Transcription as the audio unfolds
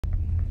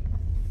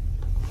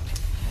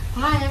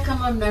Haya,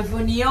 kama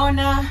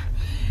mnavyoniona,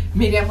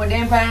 Miriam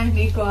Odemba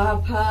niko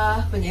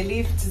hapa kwenye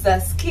lift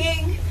za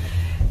skiing.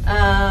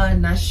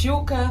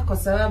 Nashuka kwa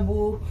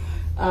sababu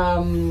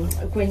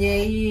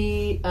kwenye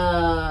hii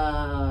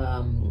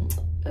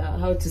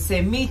how to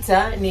say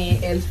mita ni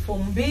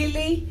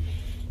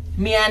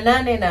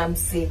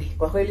 2850.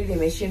 Kwa kweli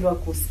nimeshindwa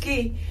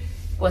kuski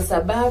kwa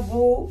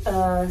sababu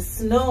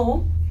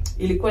snow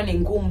ilikuwa ni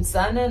ngumu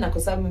sana, na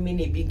kwa sababu mimi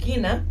ni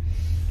beginner,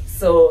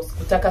 so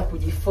sikutaka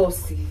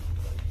kujiforce.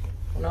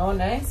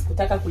 Unaona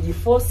sikutaka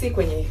kujiforce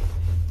kwenye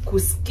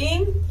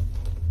kuskiing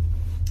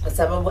kwa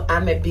sababu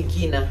I'm a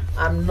beginner.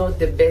 I'm not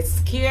the best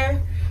skier.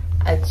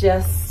 I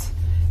just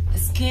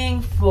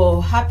skiing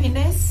for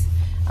happiness.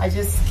 I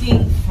just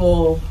skiing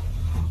for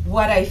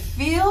what I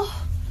feel.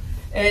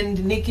 And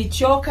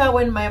nikichoka,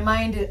 when my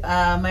mind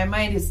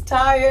is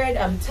tired,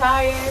 I'm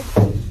tired,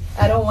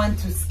 I don't want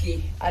to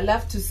ski. I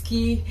love to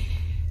ski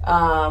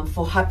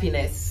for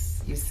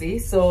happiness, you see.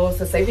 So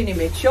sasa hivi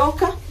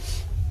nimechoka.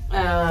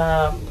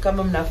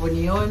 Kama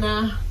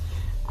mnavyoniona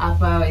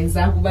hapa,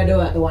 wenzangu bado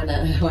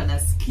wana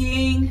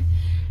skiing,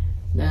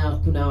 na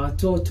kuna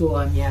watoto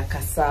wa miaka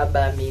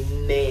 7,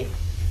 4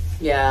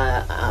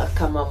 ya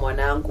kama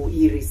mwanangu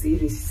Iris.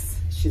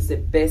 She's the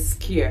best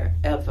skier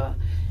ever.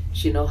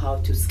 She know how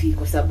to ski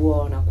kwa sababu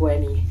wanakuwa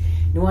ni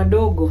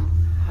wadogo,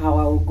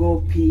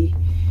 hawaogopi,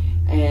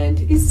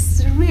 and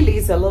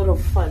it's a lot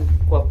of fun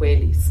kwa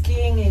kweli.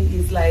 Skiing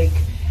is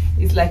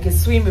like a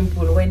swimming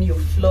pool when you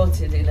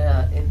floated in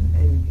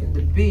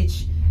the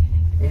beach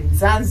in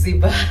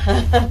Zanzibar.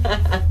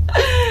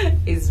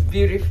 It's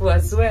beautiful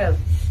as well.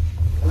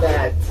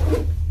 But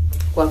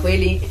kwa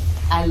kweli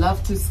I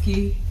love to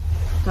ski.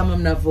 Kama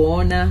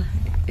mnavyoona,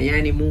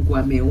 yani Mungu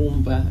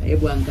ameumba.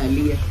 Hebu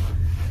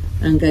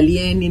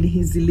angalieni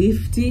hizi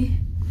lifti.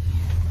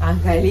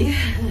 Angalia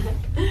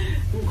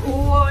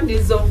nguo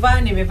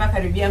nilizovaa. Nimevaa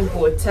karibia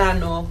nguo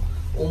 5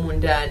 humu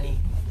ndani,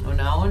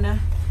 unaona,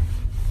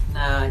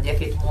 na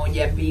jacket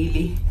 1,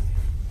 2,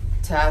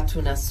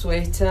 3 na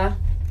sweater,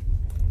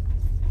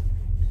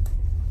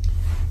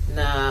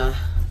 na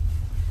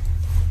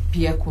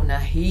pia kuna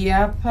hii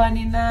hapa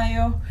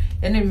ninayo.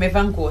 Yani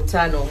nimevaa nguo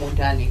 5 humu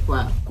ndani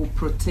kwa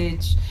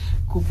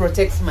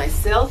kuprotect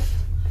myself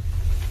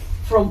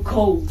from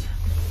cold.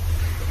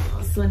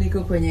 So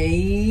niko kwenye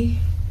hii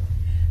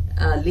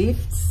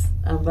lift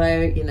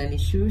ambayo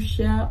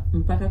inanishusha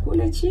mpaka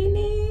kule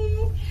chini.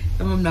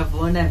 Kama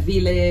mnavyoona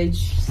village,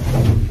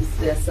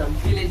 there are some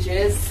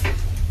villages.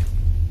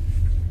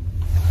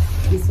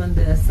 This one,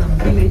 there are some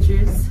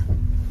villages.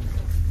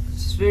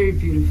 It's very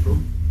beautiful.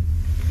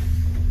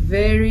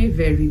 Very,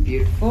 very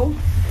beautiful.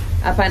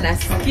 Hapa na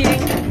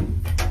skiing.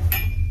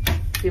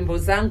 Fimbo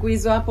zangu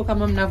hizo hapo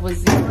kama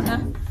mnavyoziona.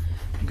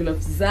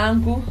 Gloves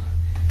zangu.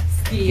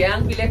 Ski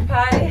yangu ile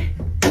pale.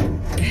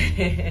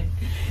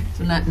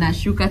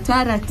 Nashuka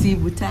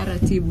taratibu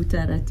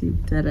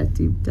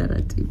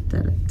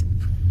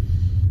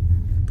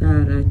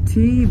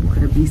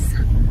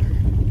kabisa.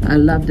 I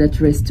love that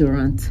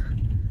restaurant.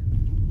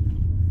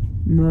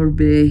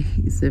 Morbe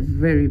is a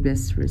very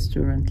best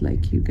restaurant,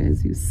 like you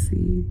guys, you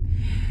see.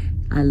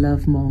 I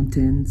love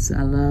mountains.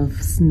 I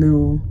love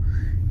snow.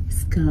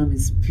 It's calm.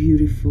 It's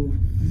beautiful.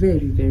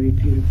 Very, very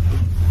beautiful.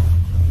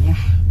 Yeah.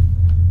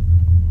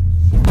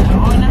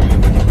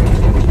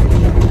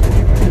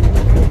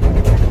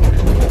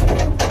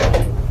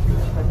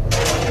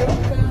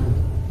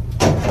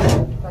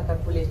 Paka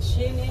kule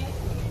chini.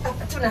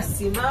 Hapa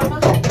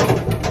tunasimama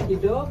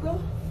kidogo.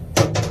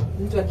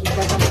 Mtu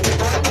akitaka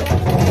kupanda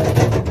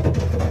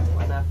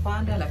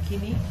wanapanda,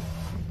 lakini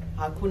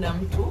hakuna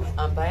mtu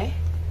ambaye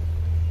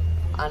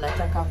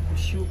anataka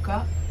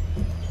kushuka.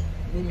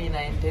 Mimi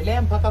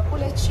naendelea mpaka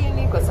kule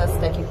chini kwa sababu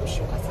sitaki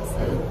kushuka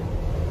sasa,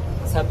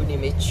 kwa sababu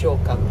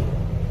nimechoka.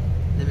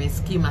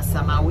 Nimeski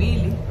masaa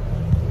 2,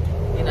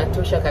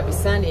 inatosha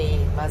kabisa. Ni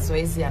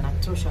mazoezi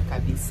yanatosha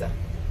kabisa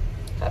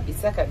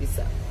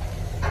kabisa.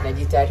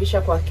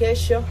 Najitayarisha kwa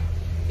kesho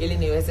ili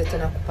niweze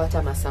tena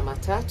kupata masaa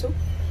 3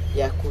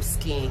 ya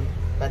kuskiing.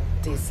 But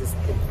this is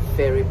the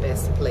very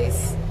best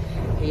place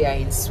here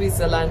in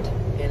Switzerland,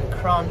 in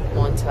Crown,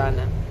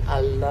 Montana.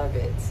 I love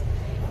it.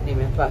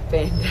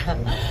 Nimepapenda.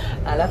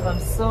 Alafu I'm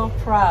so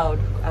proud.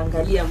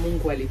 Angalia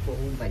Mungu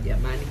alipoumba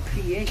jamani,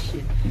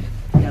 creation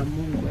ya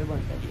Mungu. Hebu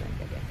angalia.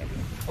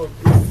 Oh,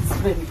 this is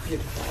very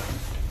beautiful.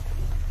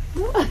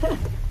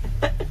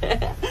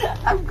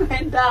 I'm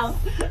going down.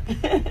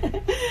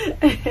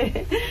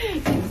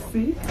 You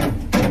see?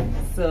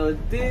 So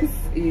this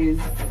is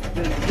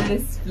the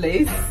best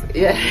place.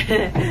 Yeah.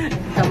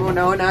 Kama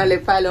unaona wale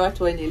pale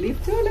watu wenye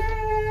lift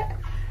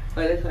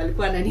wale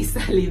walikuwa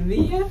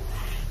wananisalimia.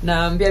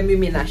 Naambia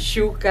mimi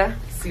nashuka,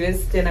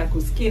 siwezi tena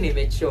kuski,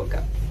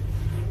 nimechoka.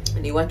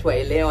 Ni watu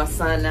waelewa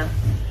sana.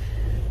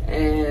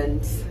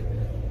 And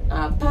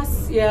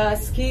pass ya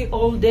ski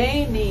all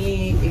day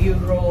ni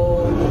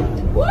euro.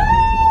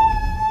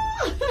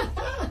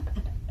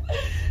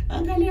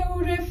 Angalia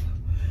urefu.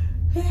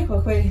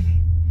 Kwa kweli.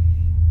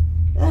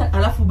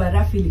 Alafu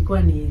barafu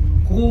ilikuwa ni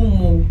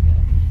ngumu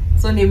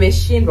So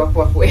nimeshindwa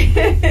kwa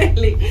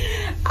kweli.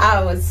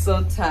 I was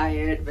so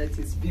tired, but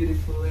it's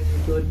beautiful when you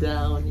go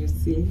down. You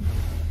see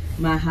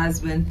my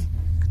husband,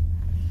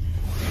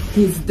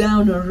 he's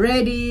down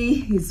already.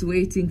 He's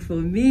waiting for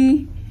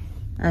me.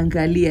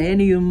 Angalia,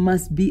 and you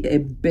must be a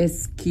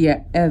best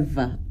skier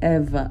ever,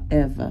 ever,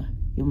 ever.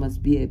 You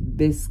must be a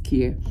best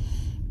skier.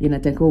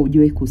 Inatakiwa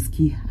ujue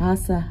kuski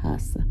hasa.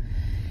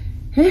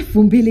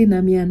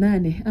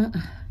 2800.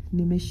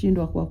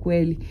 Nimeshindwa kwa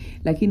kweli.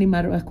 Lakini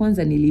mara ya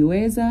kwanza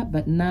niliweza,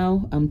 but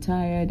now I'm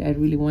tired. I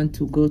really want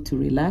to go to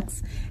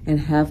relax and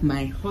have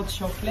my hot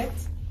chocolate.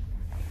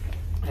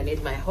 I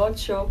need my hot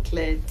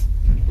chocolate.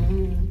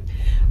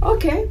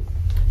 Okay.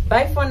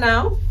 Bye for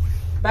now.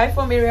 Bye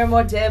for Miriam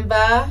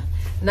Odemba.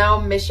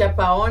 Now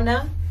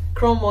mmeshapaona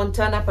Chrome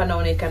Montana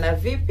panaonekana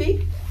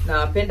vipi.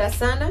 Nawapenda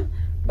sana.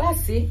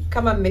 Basi,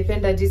 kama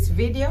mmependa this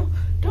video,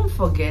 don't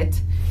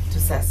forget to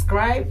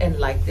subscribe and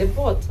like the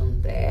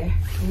button there.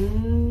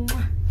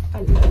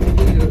 I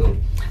love you.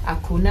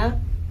 Hakuna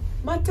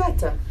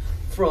Matata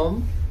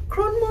from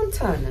Chrome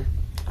Montana.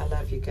 I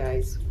love you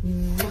guys.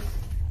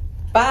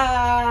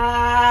 Bye.